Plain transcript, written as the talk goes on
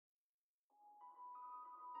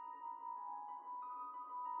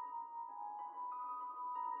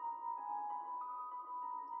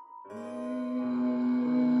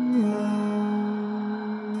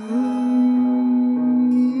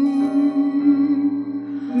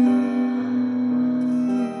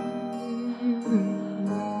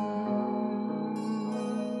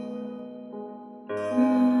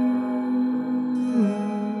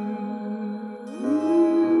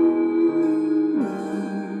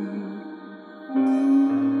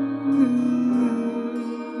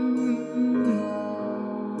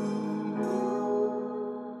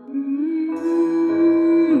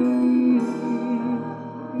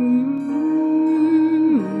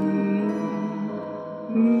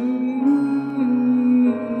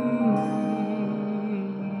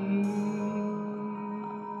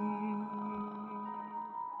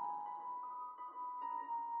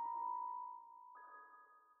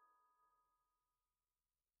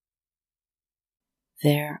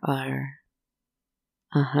There are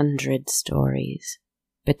 100 stories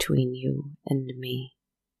between you and me.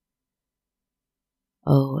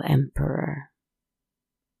 O Emperor,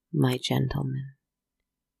 my gentleman,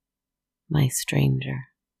 my stranger.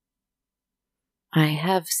 I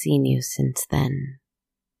have seen you since then,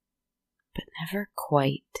 but never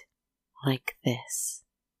quite like this.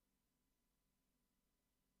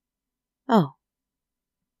 Oh,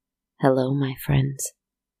 hello, my friends.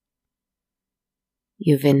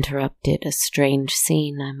 You've interrupted a strange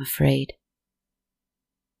scene, I'm afraid.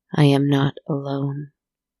 I am not alone,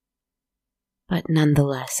 but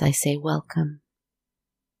nonetheless I say welcome.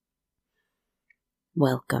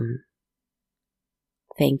 Welcome.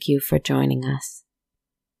 Thank you for joining us.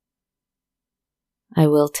 I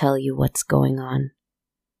will tell you what's going on.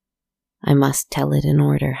 I must tell it in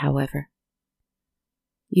order, however.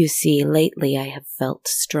 You see, lately I have felt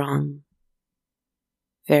strong.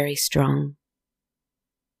 Very strong.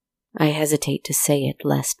 I hesitate to say it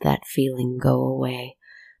lest that feeling go away,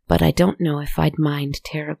 but I don't know if I'd mind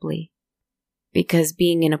terribly, because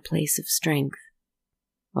being in a place of strength,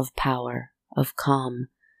 of power, of calm,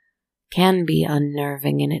 can be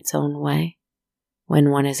unnerving in its own way when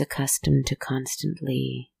one is accustomed to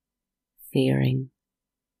constantly fearing,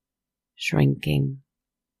 shrinking,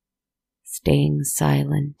 staying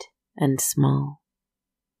silent and small.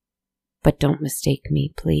 But don't mistake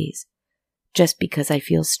me, please. Just because I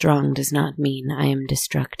feel strong does not mean I am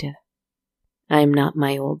destructive. I am not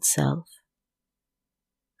my old self.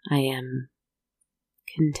 I am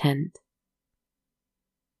content.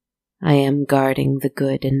 I am guarding the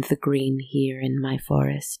good and the green here in my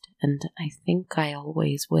forest, and I think I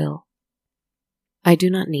always will. I do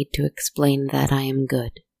not need to explain that I am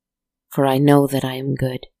good, for I know that I am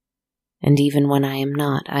good, and even when I am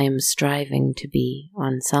not, I am striving to be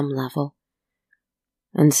on some level.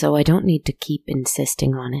 And so I don't need to keep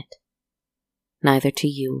insisting on it, neither to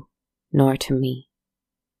you nor to me.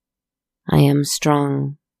 I am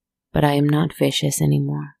strong, but I am not vicious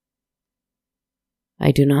anymore.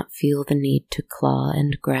 I do not feel the need to claw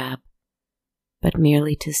and grab, but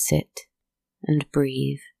merely to sit and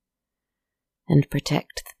breathe and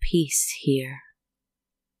protect the peace here.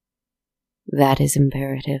 That is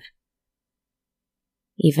imperative.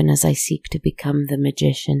 Even as I seek to become the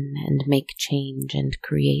magician and make change and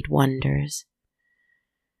create wonders,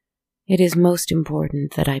 it is most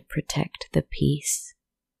important that I protect the peace,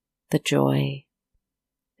 the joy,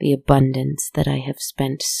 the abundance that I have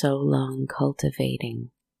spent so long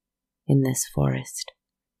cultivating in this forest.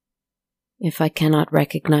 If I cannot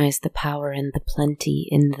recognize the power and the plenty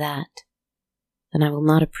in that, then I will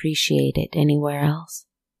not appreciate it anywhere else.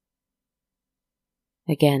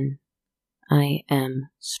 Again, I am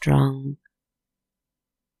strong,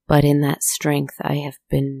 but in that strength I have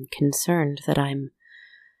been concerned that I'm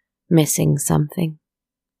missing something,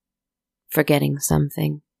 forgetting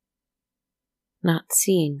something, not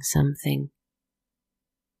seeing something,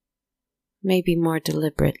 maybe more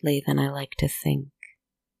deliberately than I like to think.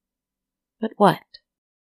 But what?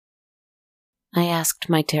 I asked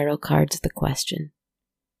my tarot cards the question.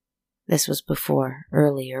 This was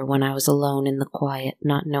earlier, when I was alone in the quiet,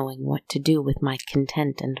 not knowing what to do with my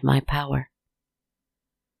content and my power.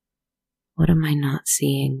 What am I not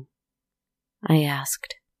seeing? I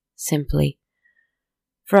asked, simply,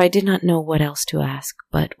 for I did not know what else to ask,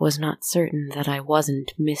 but was not certain that I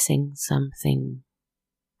wasn't missing something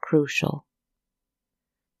crucial.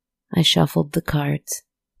 I shuffled the cards.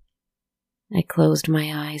 I closed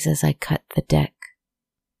my eyes as I cut the deck.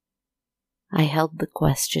 I held the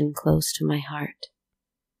question close to my heart,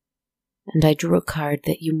 and I drew a card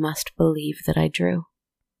that you must believe that I drew.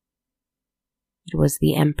 It was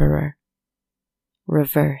the Emperor,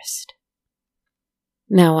 reversed.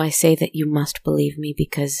 Now I say that you must believe me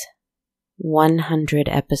because 100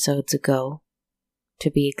 episodes ago,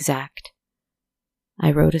 to be exact,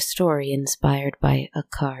 I wrote a story inspired by a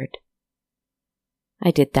card.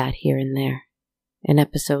 I did that here and there, an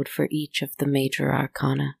episode for each of the major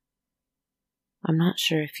arcana. I'm not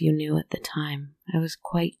sure if you knew at the time. I was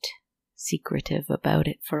quite secretive about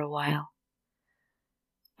it for a while.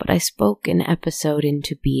 But I spoke an episode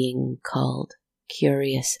into being called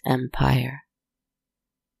Curious Empire.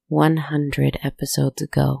 100 episodes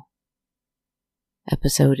ago.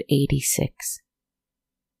 Episode 86.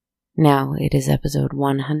 Now it is episode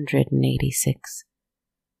 186.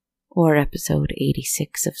 Or episode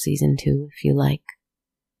 86 of season 2, if you like.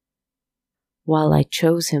 While I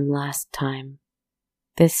chose him last time,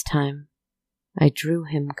 this time I drew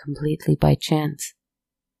him completely by chance.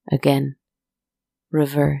 Again,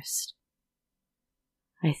 reversed.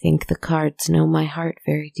 I think the cards know my heart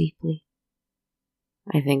very deeply.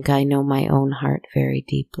 I think I know my own heart very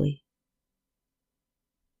deeply.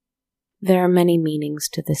 There are many meanings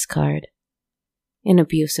to this card. In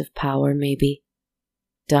abuse of power, maybe.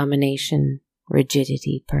 Domination,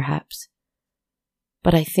 rigidity, perhaps.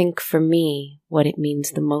 But I think for me, what it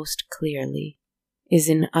means the most clearly is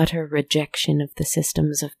an utter rejection of the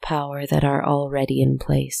systems of power that are already in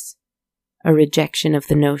place. A rejection of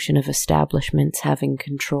the notion of establishments having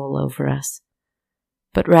control over us,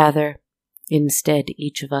 but rather, instead,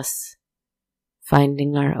 each of us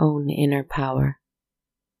finding our own inner power.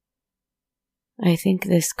 I think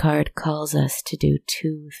this card calls us to do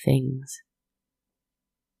two things.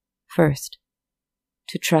 First,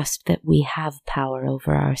 to trust that we have power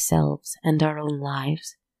over ourselves and our own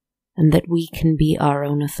lives, and that we can be our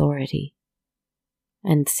own authority.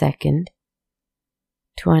 And second,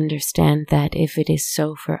 to understand that if it is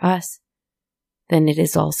so for us, then it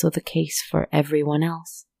is also the case for everyone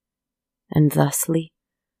else, and thusly,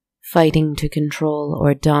 fighting to control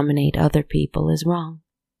or dominate other people is wrong.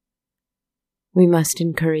 We must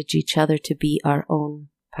encourage each other to be our own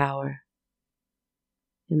power.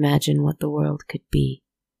 Imagine what the world could be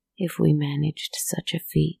if we managed such a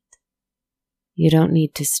feat. You don't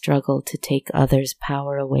need to struggle to take others'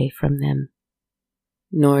 power away from them,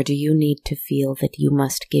 nor do you need to feel that you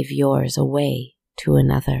must give yours away to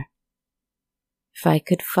another. If I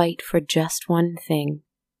could fight for just one thing,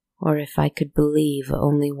 or if I could believe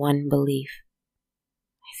only one belief,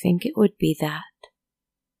 I think it would be that.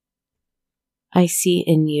 I see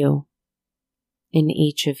in you, in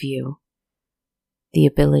each of you, the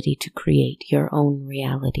ability to create your own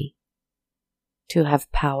reality, to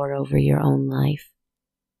have power over your own life.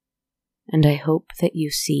 And I hope that you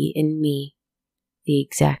see in me the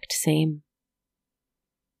exact same.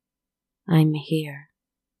 I'm here,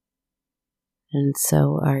 and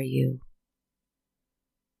so are you.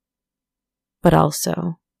 But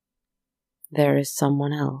also, there is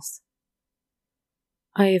someone else.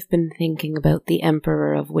 I have been thinking about the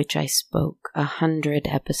emperor of which I spoke 100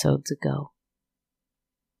 episodes ago.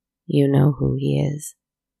 You know who he is.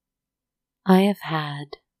 I have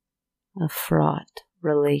had a fraught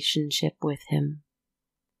relationship with him,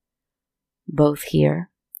 both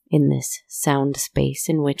here, in this sound space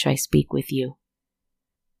in which I speak with you,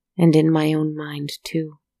 and in my own mind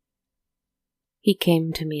too. He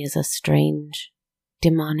came to me as a strange,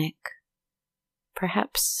 demonic,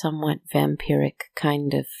 perhaps somewhat vampiric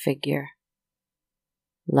kind of figure,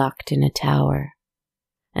 locked in a tower,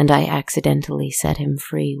 and I accidentally set him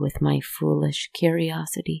free with my foolish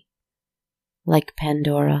curiosity. Like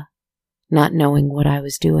Pandora, not knowing what I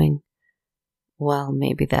was doing. Well,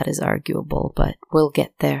 maybe that is arguable, but we'll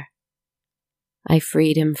get there. I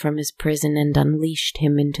freed him from his prison and unleashed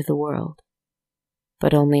him into the world,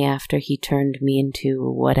 but only after he turned me into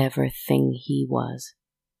whatever thing he was.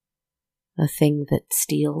 A thing that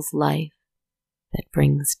steals life, that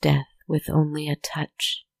brings death with only a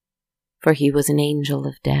touch, for he was an angel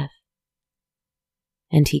of death.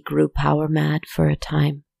 And he grew power mad for a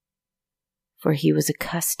time, for he was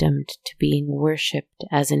accustomed to being worshipped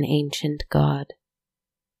as an ancient god.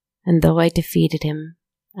 And though I defeated him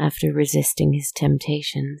after resisting his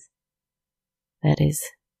temptations, that is,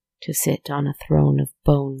 to sit on a throne of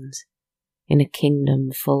bones in a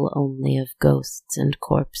kingdom full only of ghosts and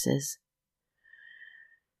corpses,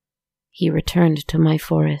 he returned to my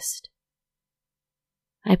forest.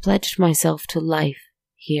 I pledged myself to life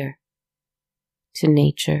here, to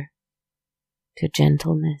nature, to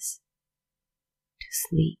gentleness, to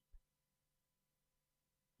sleep.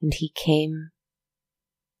 And he came,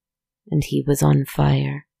 and he was on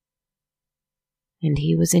fire, and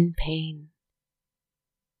he was in pain,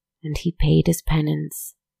 and he paid his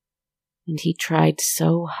penance, and he tried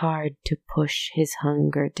so hard to push his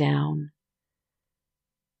hunger down.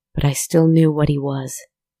 But I still knew what he was,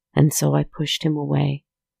 and so I pushed him away.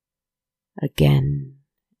 Again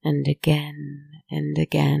and again and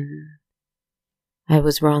again. I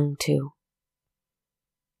was wrong too.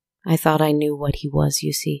 I thought I knew what he was,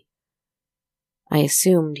 you see. I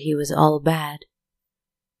assumed he was all bad,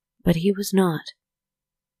 but he was not.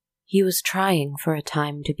 He was trying for a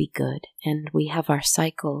time to be good, and we have our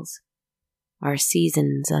cycles, our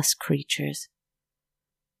seasons, us creatures,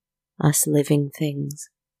 us living things.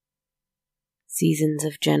 Seasons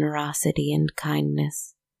of generosity and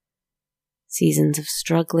kindness, seasons of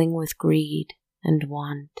struggling with greed and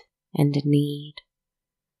want and need.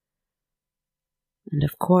 And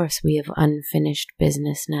of course we have unfinished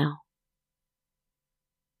business now.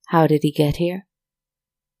 How did he get here?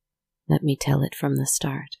 Let me tell it from the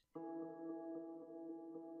start.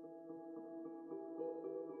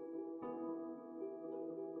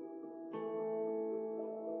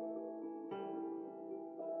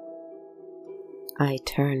 I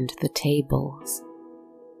turned the tables.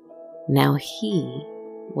 Now he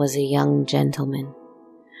was a young gentleman,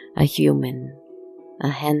 a human, a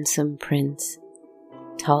handsome prince,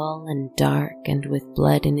 tall and dark and with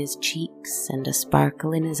blood in his cheeks and a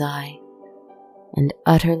sparkle in his eye, and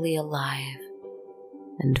utterly alive,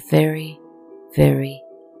 and very, very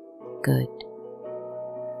good.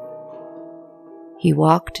 He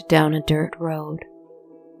walked down a dirt road,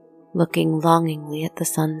 looking longingly at the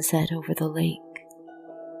sunset over the lake,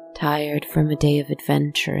 tired from a day of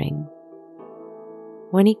adventuring,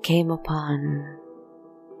 when he came upon...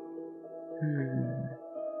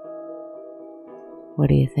 What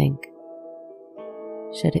do you think?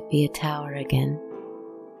 Should it be a tower again?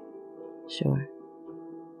 Sure.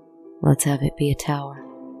 Let's have it be a tower.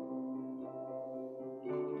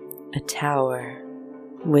 A tower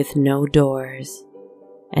with no doors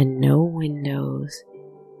and no windows,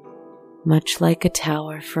 much like a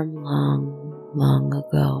tower from long, long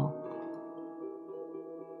ago.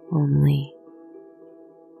 Only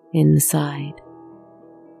inside,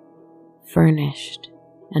 furnished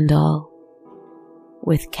and all,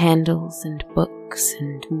 with candles and books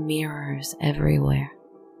and mirrors everywhere.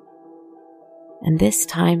 And this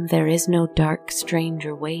time there is no dark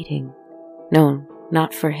stranger waiting. No,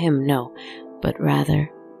 not for him, no, but rather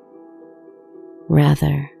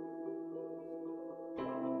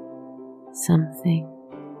something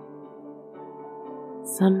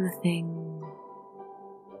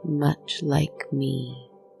much like me.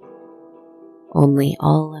 Only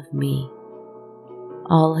all of me,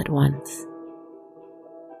 all at once.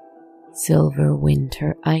 Silver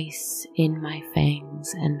winter ice in my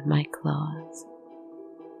fangs and my claws,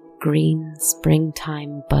 green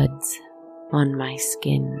springtime buds on my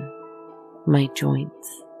skin, my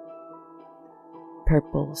joints,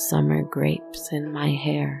 purple summer grapes in my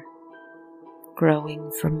hair,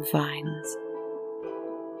 growing from vines,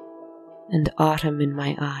 and autumn in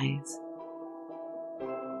my eyes.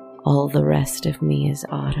 All the rest of me is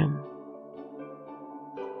autumn.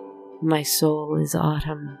 My soul is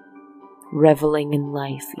autumn, reveling in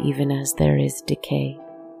life even as there is decay,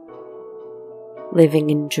 living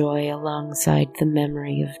in joy alongside the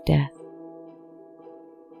memory of death,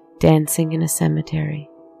 dancing in a cemetery.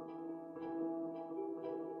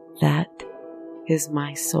 That is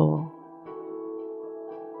my soul.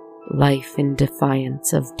 Life in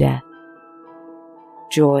defiance of death,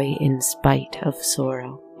 joy in spite of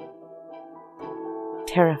sorrow,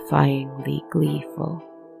 terrifyingly gleeful.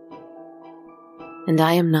 And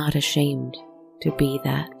I am not ashamed to be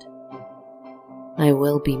that. I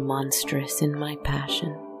will be monstrous in my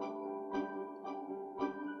passion.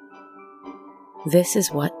 This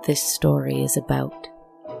is what this story is about,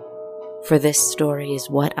 for this story is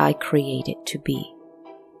what I create it to be.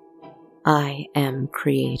 I am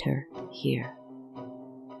creator here.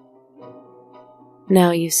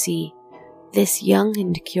 Now you see, this young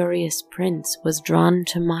and curious prince was drawn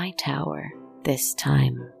to my tower this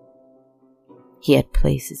time. He had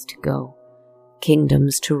places to go,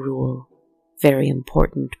 kingdoms to rule, very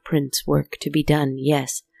important prince work to be done,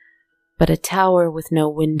 yes, but a tower with no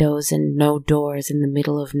windows and no doors in the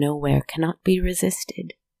middle of nowhere cannot be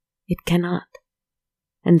resisted. It cannot.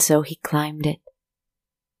 And so he climbed it,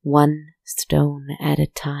 one stone at a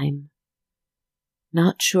time.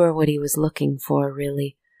 Not sure what he was looking for,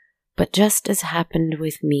 really, but just as happened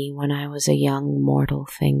with me when I was a young mortal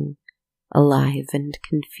thing, alive and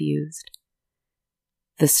confused.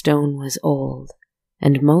 The stone was old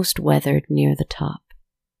and most weathered near the top,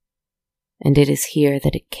 and it is here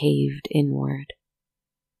that it caved inward,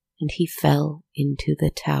 and he fell into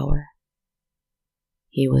the tower.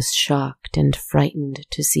 He was shocked and frightened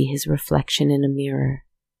to see his reflection in a mirror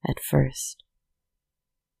at first.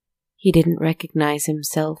 He didn't recognize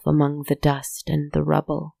himself among the dust and the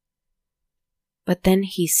rubble, but then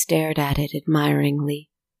he stared at it admiringly,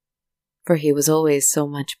 for he was always so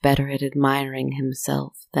much better at admiring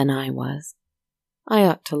himself than I was. I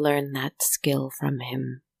ought to learn that skill from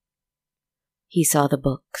him. He saw the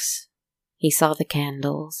books, he saw the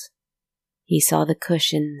candles, he saw the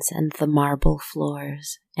cushions and the marble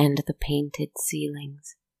floors and the painted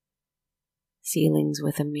ceilings. Ceilings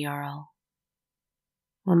with a mural,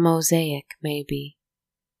 a mosaic maybe,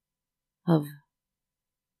 of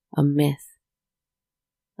a myth,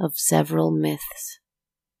 of several myths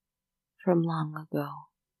from long ago.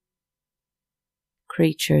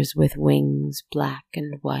 Creatures with wings black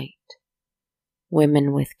and white,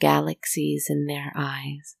 women with galaxies in their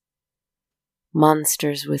eyes,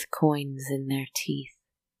 monsters with coins in their teeth,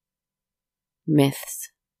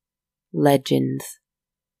 myths, legends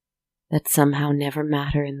that somehow never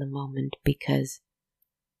matter in the moment because,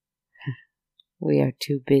 We are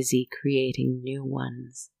too busy creating new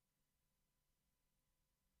ones.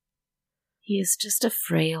 He is just a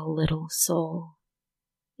frail little soul,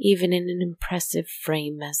 even in an impressive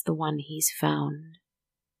frame as the one he's found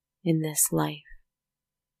in this life.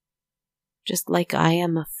 Just like I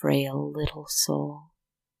am a frail little soul,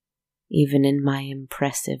 even in my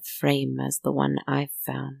impressive frame as the one I've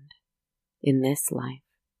found in this life.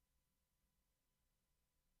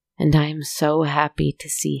 And I am so happy to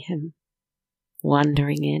see him,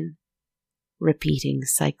 wandering in, repeating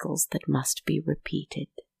cycles that must be repeated.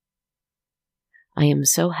 I am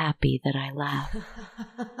so happy that I laugh.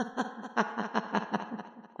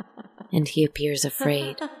 And he appears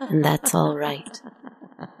afraid, and that's all right.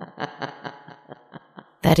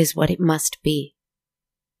 That is what it must be.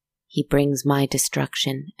 He brings my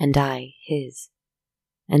destruction, and I his,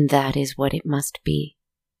 and that is what it must be.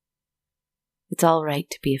 It's all right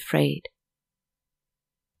to be afraid.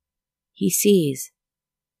 He sees,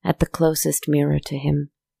 at the closest mirror to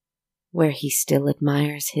him, where he still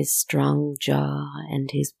admires his strong jaw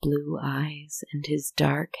and his blue eyes and his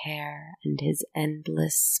dark hair and his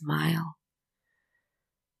endless smile,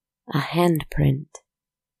 a handprint.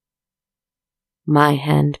 My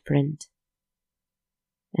handprint,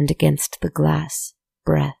 and against the glass,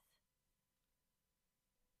 breath.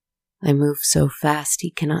 I move so fast he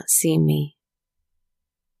cannot see me,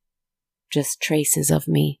 just traces of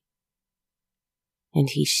me. And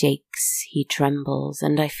he shakes, he trembles,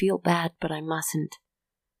 and I feel bad, but I mustn't,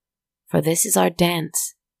 for this is our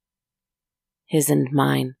dance, his and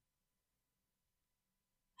mine.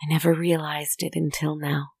 I never realized it until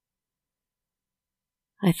now.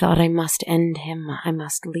 I thought I must end him, I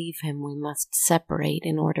must leave him, we must separate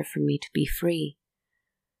in order for me to be free.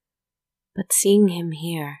 But seeing him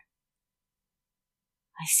here,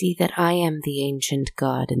 I see that I am the ancient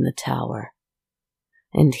god in the tower,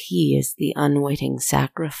 and he is the unwitting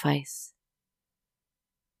sacrifice.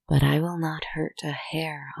 But I will not hurt a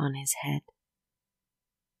hair on his head.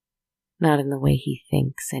 Not in the way he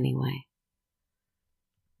thinks, anyway.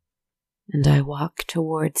 And I walk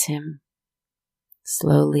towards him,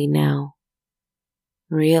 slowly now,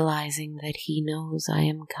 realizing that he knows I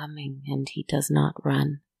am coming and he does not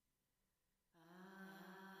run.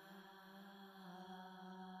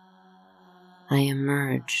 I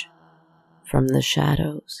emerge from the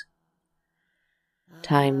shadows,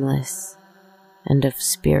 timeless and of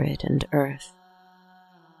spirit and earth,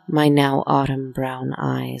 my now autumn brown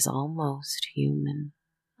eyes almost human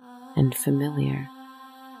and familiar,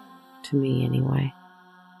 to me anyway.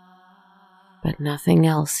 But nothing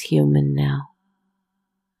else human now,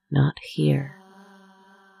 not here.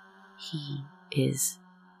 He is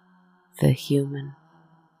the human.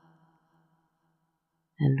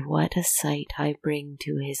 And what a sight I bring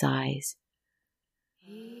to his eyes.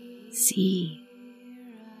 See,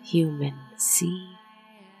 human, see.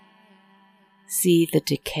 See the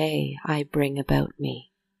decay I bring about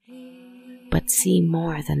me, but see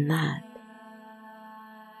more than that.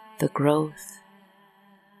 The growth,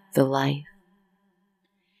 the life.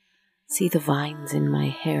 See the vines in my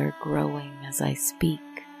hair growing as I speak,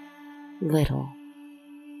 little,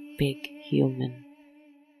 big human.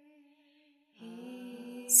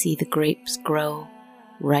 See the grapes grow,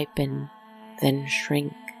 ripen, then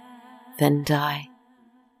shrink, then die.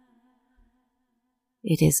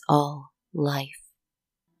 It is all life.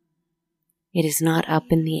 It is not up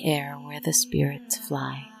in the air where the spirits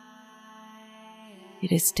fly.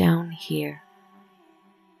 It is down here,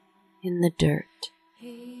 in the dirt,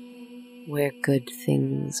 where good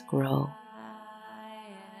things grow.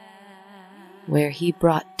 Where he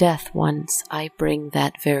brought death once, I bring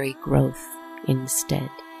that very growth instead.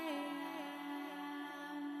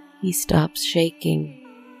 He stops shaking,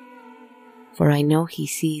 for I know he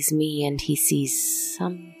sees me and he sees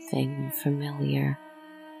something familiar.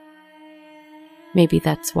 Maybe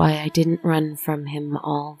that's why I didn't run from him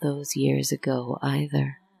all those years ago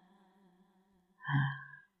either.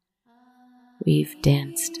 We've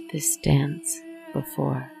danced this dance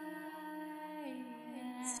before.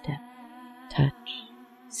 Step, touch,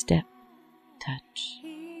 step, touch,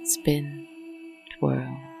 spin,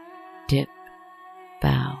 twirl, dip,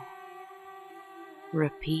 bow.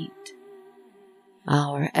 Repeat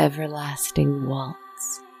our everlasting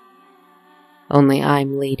waltz. Only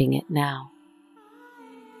I'm leading it now.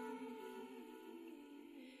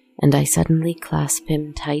 And I suddenly clasp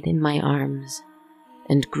him tight in my arms,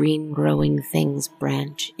 and green growing things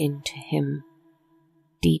branch into him,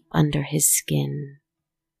 deep under his skin,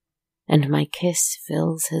 and my kiss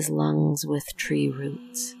fills his lungs with tree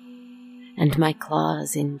roots, and my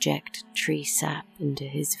claws inject tree sap into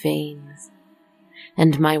his veins,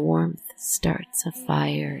 and my warmth starts a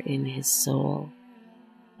fire in his soul,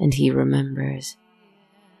 and he remembers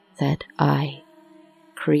that I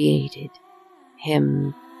created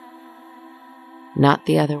him, not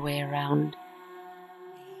the other way around.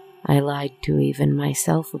 I lied to even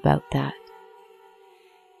myself about that.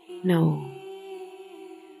 No,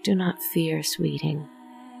 do not fear, sweeting.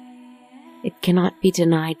 It cannot be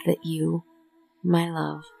denied that you, my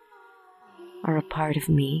love, are a part of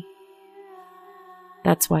me.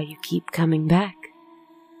 That's why you keep coming back.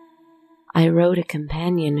 I wrote a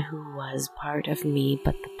companion who was part of me,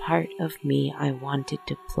 but the part of me I wanted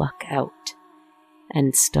to pluck out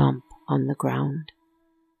and stomp on the ground.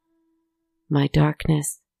 My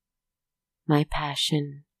darkness, my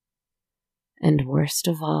passion, and worst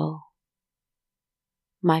of all,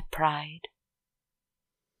 my pride.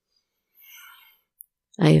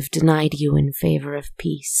 I have denied you in favor of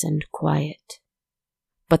peace and quiet,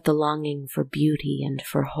 but the longing for beauty and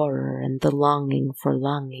for horror and the longing for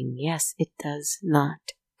longing, yes, it does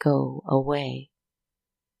not go away.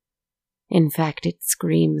 In fact, it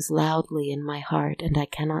screams loudly in my heart, and I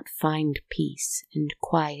cannot find peace and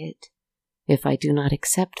quiet if I do not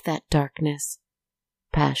accept that darkness,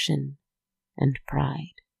 passion, and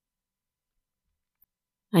pride.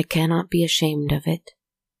 I cannot be ashamed of it,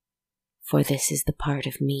 for this is the part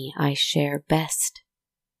of me I share best.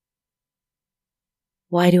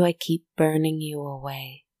 Why do I keep burning you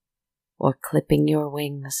away, or clipping your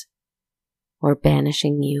wings, or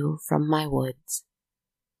banishing you from my woods,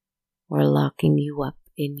 or locking you up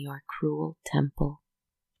in your cruel temple?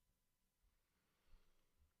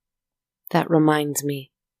 That reminds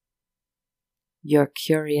me, your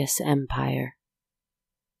curious empire.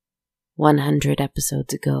 100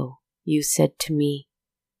 episodes ago, you said to me,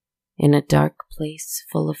 in a dark place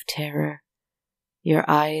full of terror, your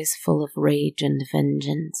eyes full of rage and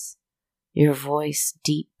vengeance, your voice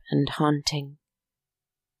deep and haunting,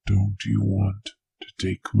 "Don't you want to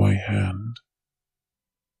take my hand?"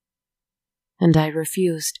 And I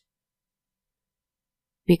refused,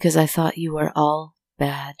 because I thought you were all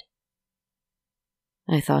bad.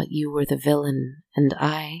 I thought you were the villain, and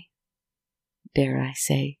I, dare I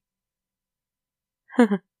say,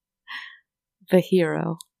 the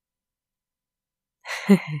hero.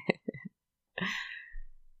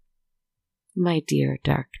 My dear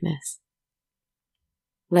darkness,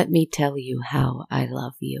 let me tell you how I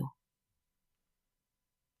love you.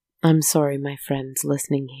 I'm sorry, my friends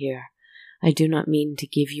listening here. I do not mean to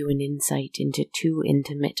give you an insight into too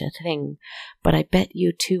intimate a thing, but I bet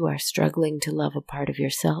you too are struggling to love a part of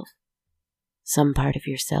yourself. Some part of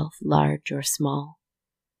yourself, large or small.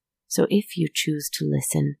 So if you choose to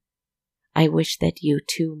listen, I wish that you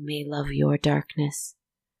too may love your darkness,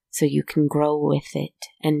 so you can grow with it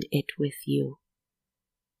and it with you.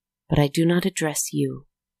 But I do not address you.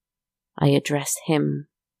 I address him.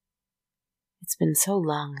 It's been so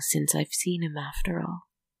long since I've seen him after all.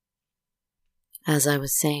 As I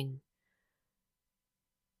was saying,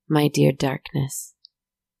 my dear darkness,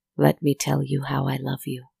 let me tell you how I love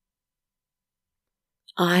you.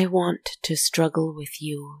 I want to struggle with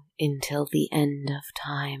you until the end of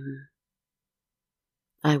time.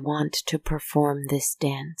 I want to perform this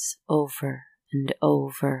dance over and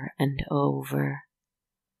over and over.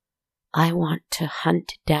 I want to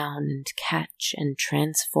hunt down and catch and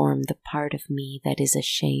transform the part of me that is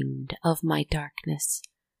ashamed of my darkness,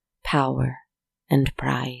 power, and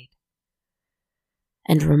pride,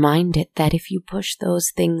 and remind it that if you push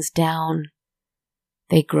those things down,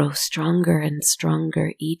 they grow stronger and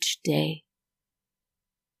stronger each day,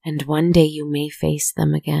 and one day you may face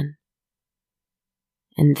them again,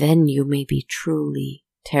 and then you may be truly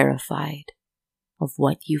terrified of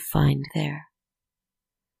what you find there.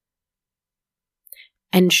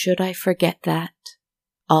 And should I forget that,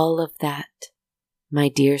 all of that, my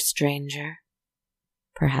dear stranger,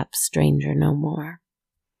 perhaps stranger no more,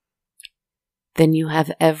 then you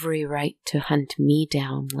have every right to hunt me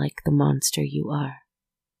down like the monster you are.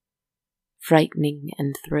 Frightening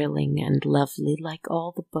and thrilling and lovely like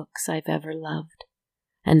all the books I've ever loved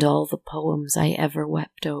and all the poems I ever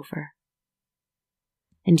wept over.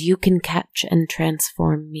 And you can catch and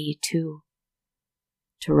transform me too,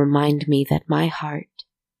 to remind me that my heart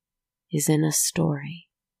is in a story,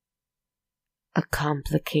 a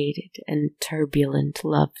complicated and turbulent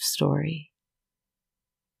love story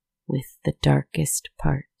with the darkest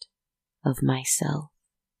part of myself.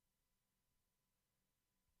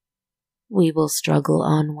 We will struggle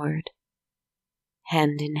onward,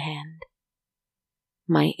 hand in hand,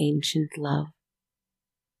 my ancient love,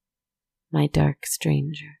 my dark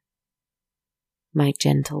stranger, my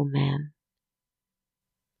gentle man,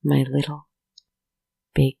 my little,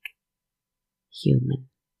 big human.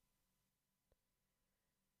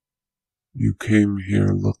 You came here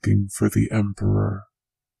looking for the Emperor.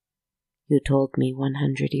 You told me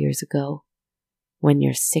 100 years ago, when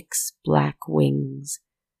your 6 black wings,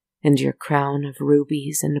 and your crown of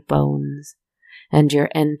rubies and bones, and your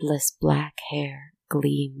endless black hair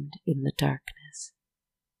gleamed in the darkness.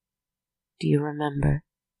 Do you remember?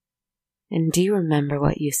 And do you remember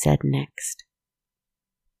what you said next?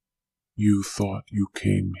 You thought you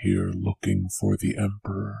came here looking for the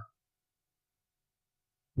Emperor.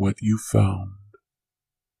 What you found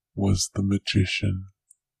was the magician.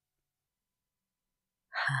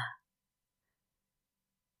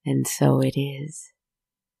 And so it is.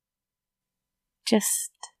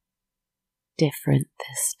 Just different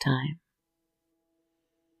this time.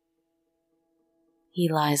 He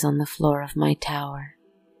lies on the floor of my tower,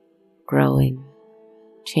 growing,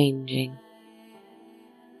 changing.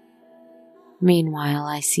 Meanwhile,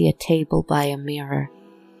 I see a table by a mirror,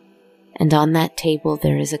 and on that table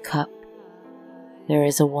there is a cup, there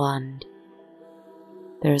is a wand,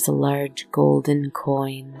 there is a large golden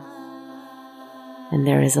coin, and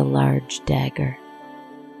there is a large dagger.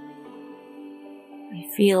 I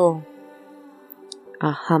feel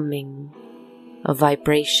a humming, a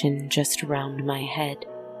vibration just around my head,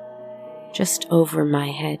 just over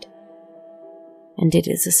my head, and it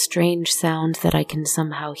is a strange sound that I can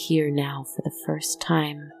somehow hear now for the first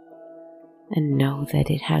time, and know that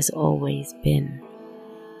it has always been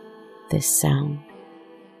this sound.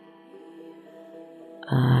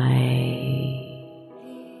 I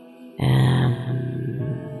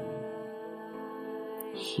am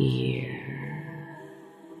here.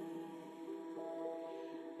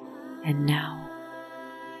 And now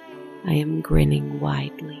I am grinning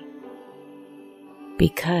widely,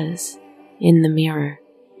 because in the mirror,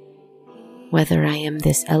 whether I am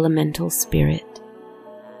this elemental spirit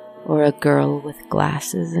or a girl with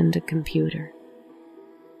glasses and a computer,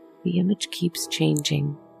 the image keeps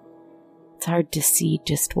changing. It's hard to see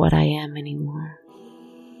just what I am anymore,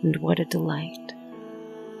 and what a delight.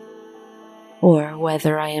 Or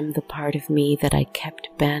whether I am the part of me that I kept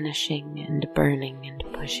banishing and burning and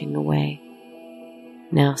pushing away,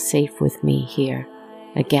 now safe with me here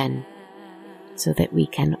again, so that we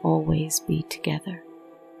can always be together.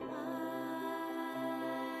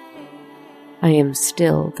 I am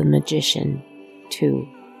still the magician, too.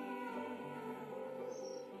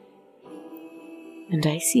 And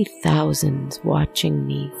I see thousands watching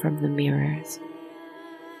me from the mirrors.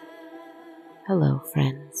 Hello,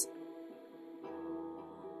 friends.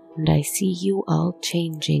 And I see you all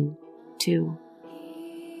changing, too,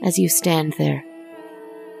 as you stand there,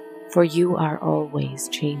 for you are always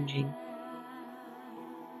changing.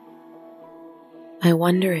 I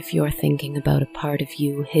wonder if you're thinking about a part of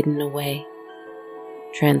you hidden away,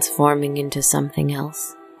 transforming into something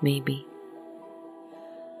else, maybe.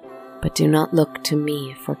 But do not look to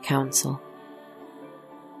me for counsel.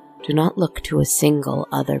 Do not look to a single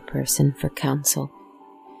other person for counsel.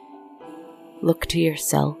 Look to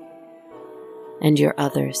yourself and your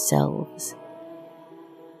other selves,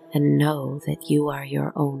 and know that you are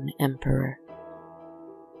your own emperor.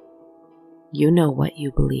 You know what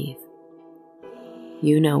you believe.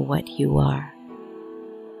 You know what you are.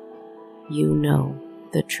 You know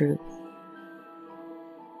the truth.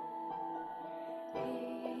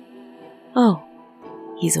 Oh,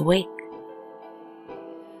 he's awake.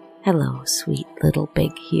 Hello, sweet little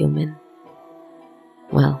big human.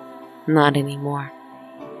 Well, not anymore.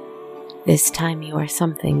 This time you are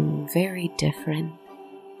something very different.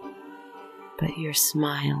 But your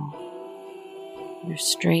smile, your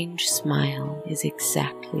strange smile, is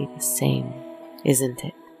exactly the same, isn't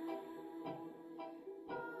it?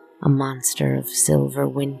 A monster of silver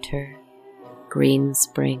winter, green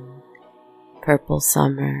spring, purple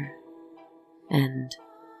summer, and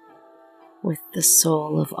with the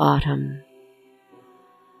soul of autumn.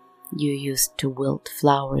 You used to wilt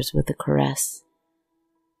flowers with a caress.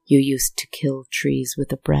 You used to kill trees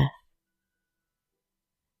with a breath.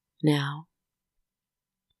 Now,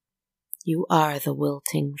 you are the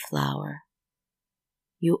wilting flower.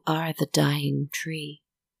 You are the dying tree.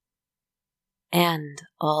 And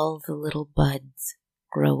all the little buds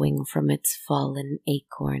growing from its fallen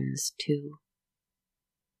acorns, too.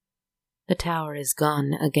 The tower is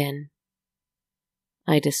gone again.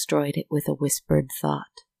 I destroyed it with a whispered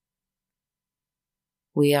thought.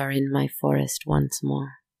 We are in my forest once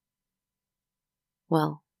more.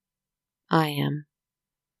 Well, I am.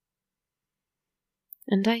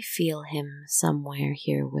 And I feel him somewhere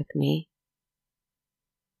here with me.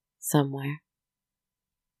 Somewhere.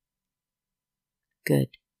 Good.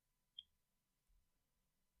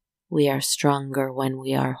 We are stronger when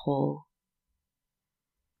we are whole.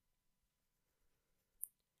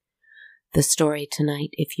 The story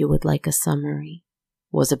tonight, if you would like a summary,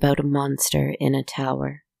 was about a monster in a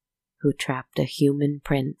tower who trapped a human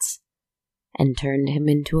prince and turned him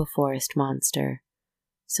into a forest monster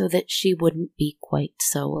so that she wouldn't be quite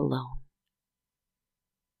so alone.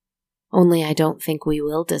 Only I don't think we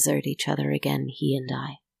will desert each other again, he and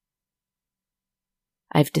I.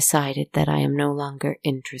 I've decided that I am no longer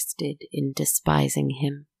interested in despising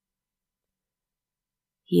him.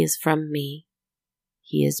 He is from me.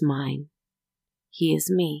 He is mine. He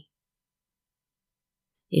is me.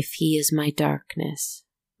 If he is my darkness,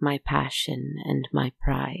 my passion, and my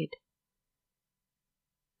pride,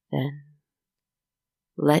 then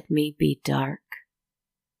let me be dark,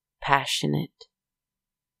 passionate,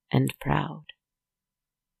 and proud.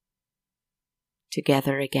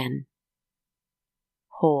 Together again,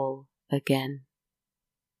 whole again.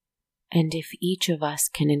 And if each of us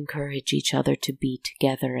can encourage each other to be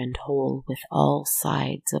together and whole with all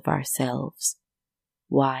sides of ourselves,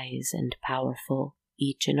 wise and powerful,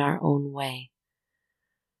 each in our own way,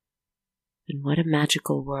 then what a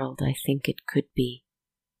magical world I think it could be.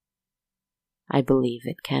 I believe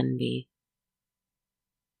it can be.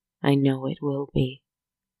 I know it will be.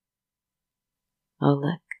 Oh,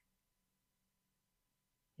 look.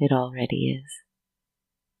 It already is.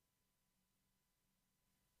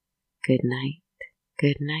 Good night,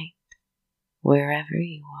 wherever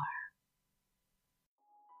you are.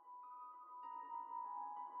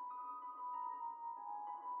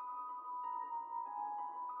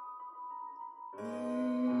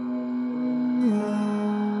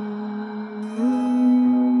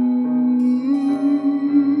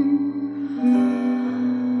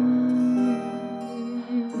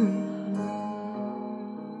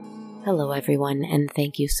 Hello everyone, and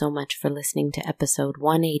thank you so much for listening to episode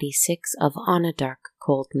 186 of On a Dark,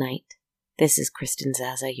 Cold Night. This is Kristen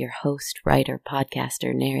Zaza, your host, writer,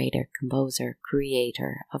 podcaster, narrator, composer,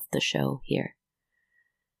 creator of the show here.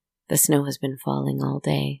 The snow has been falling all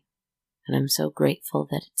day, and I'm so grateful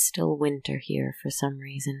that it's still winter here for some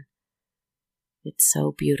reason. It's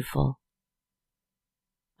so beautiful.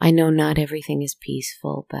 I know not everything is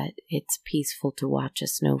peaceful, but it's peaceful to watch a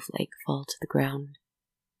snowflake fall to the ground.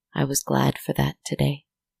 I was glad for that today.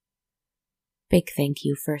 Big thank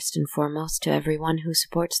you first and foremost to everyone who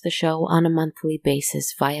supports the show on a monthly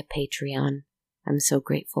basis via Patreon. I'm so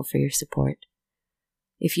grateful for your support.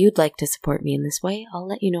 If you'd like to support me in this way, I'll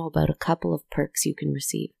let you know about a couple of perks you can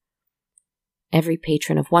receive. Every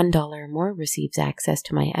patron of $1 or more receives access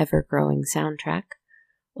to my ever-growing soundtrack,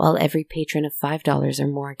 while every patron of $5 or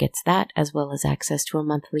more gets that, as well as access to a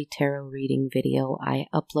monthly tarot reading video I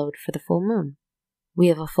upload for the full moon. We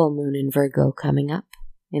have a full moon in Virgo coming up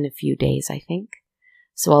in a few days, I think,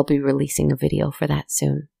 so I'll be releasing a video for that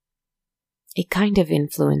soon. It kind of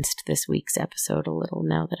influenced this week's episode a little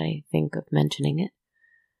now that I think of mentioning it.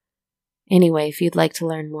 Anyway, if you'd like to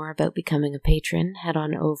learn more about becoming a patron, head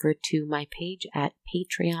on over to my page at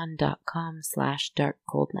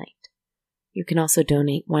patreon.com/darkcoldnight. You can also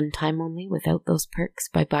donate one time only without those perks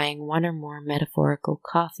by buying one or more metaphorical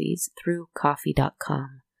coffees through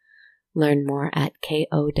ko-fi.com. Learn more at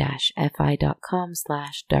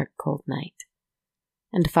ko-fi.com/darkcoldnight.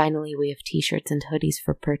 And finally, we have t-shirts and hoodies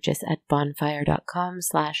for purchase at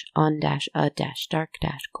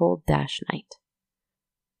bonfire.com/on-a-dark-cold-night.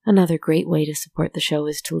 Another great way to support the show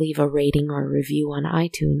is to leave a rating or review on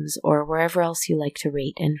iTunes or wherever else you like to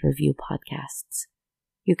rate and review podcasts.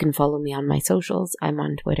 You can follow me on my socials. I'm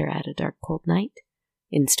on Twitter at @darkcoldnight,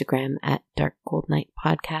 Instagram at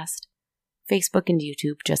darkcoldnightpodcast, Facebook and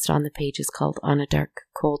YouTube just on the pages called On a Dark,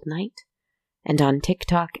 Cold Night, and on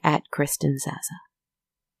TikTok at Kristen Zaza.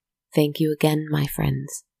 Thank you again, my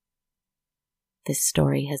friends. This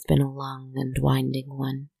story has been a long and winding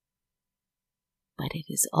one, but it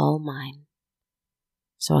is all mine,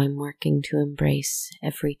 so I'm working to embrace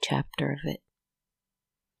every chapter of it.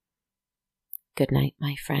 Good night,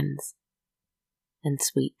 my friends, and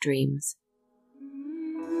sweet dreams.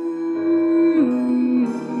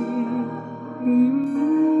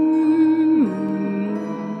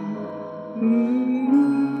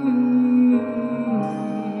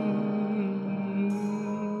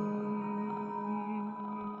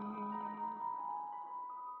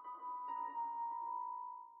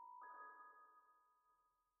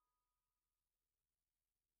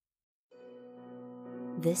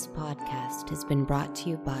 This podcast has been brought to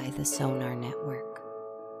you by the Sonar Network.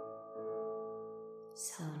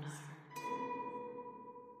 Sonar.